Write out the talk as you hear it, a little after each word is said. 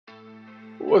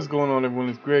What's going on, everyone?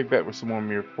 It's Greg back with some more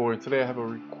MIR4, and today I have a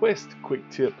request quick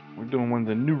tip. We're doing one of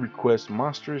the new requests: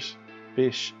 Monstrous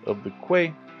fish of the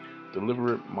Quay,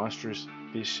 deliver monstrous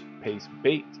fish paste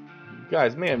bait. You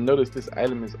guys may have noticed this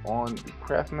item is on the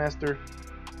Craftmaster,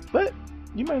 but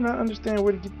you might not understand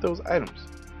where to get those items.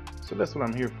 So that's what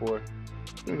I'm here for.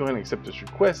 I'm gonna go ahead and accept this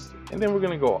request, and then we're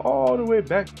gonna go all the way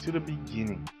back to the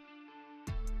beginning,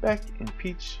 back in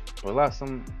Peach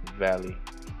Blossom Valley.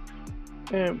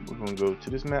 And we're going to go to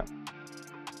this map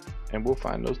and we'll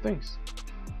find those things.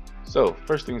 So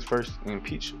first things first, in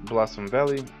Peach Blossom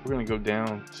Valley, we're going to go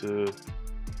down to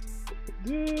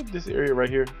this area right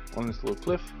here on this little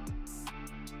cliff.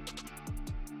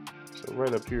 So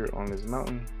right up here on this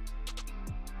mountain.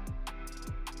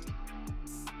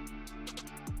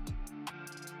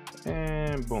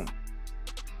 And boom.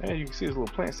 And you can see this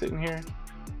little plant sitting here.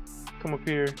 Come up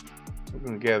here. We're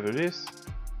going to gather this.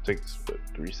 Takes what,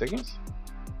 3 seconds.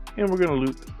 And we're going to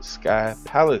loot Sky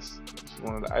Palace. It's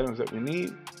one of the items that we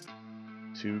need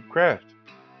to craft.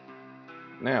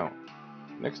 Now,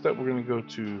 next up, we're going to go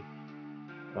to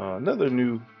another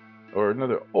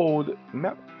old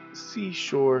map,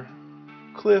 Seashore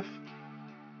Cliff.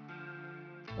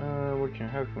 How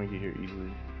can we get here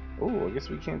easily? Oh, I guess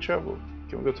we can't travel.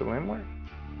 Can we go to the landmark?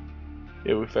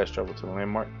 Yeah, we fast travel to the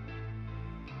landmark.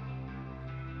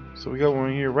 So we got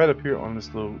one here, right up here on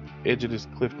this little edge of this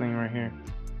cliff thing right here.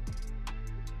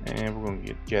 And we're going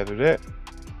to gather that.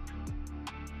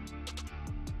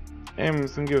 And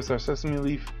it's going to give us our sesame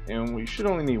leaf. And we should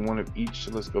only need one of each.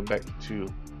 So let's go back to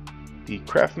the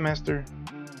Craftmaster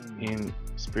in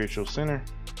Spiritual Center.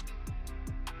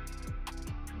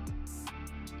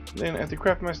 Then at the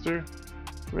Craftmaster,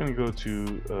 we're going to go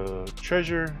to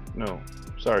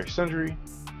Sundry.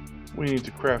 We need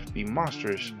to craft the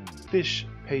monstrous fish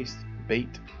paste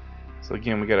bait. So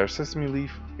again, we got our sesame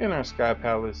leaf and our Sky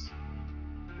Palace.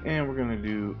 And we're gonna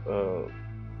do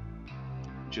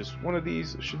just one of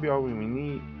these. It should be all we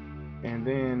need, and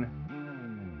then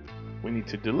we need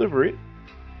to deliver it.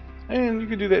 And you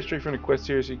can do that straight from the quest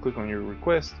here. So you click on your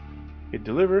request, hit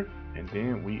deliver, and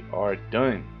then we are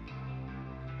done.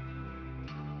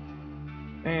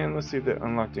 And let's see if that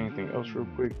unlocked anything else real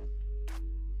quick.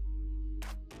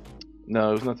 No,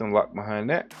 there's nothing locked behind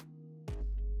that.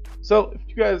 So if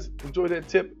you guys enjoyed that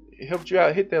tip, it helped you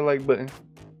out, hit that like button.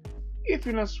 If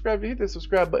you're not subscribed, hit that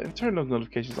subscribe button, turn those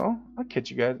notifications on. I'll catch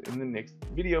you guys in the next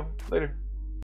video. Later.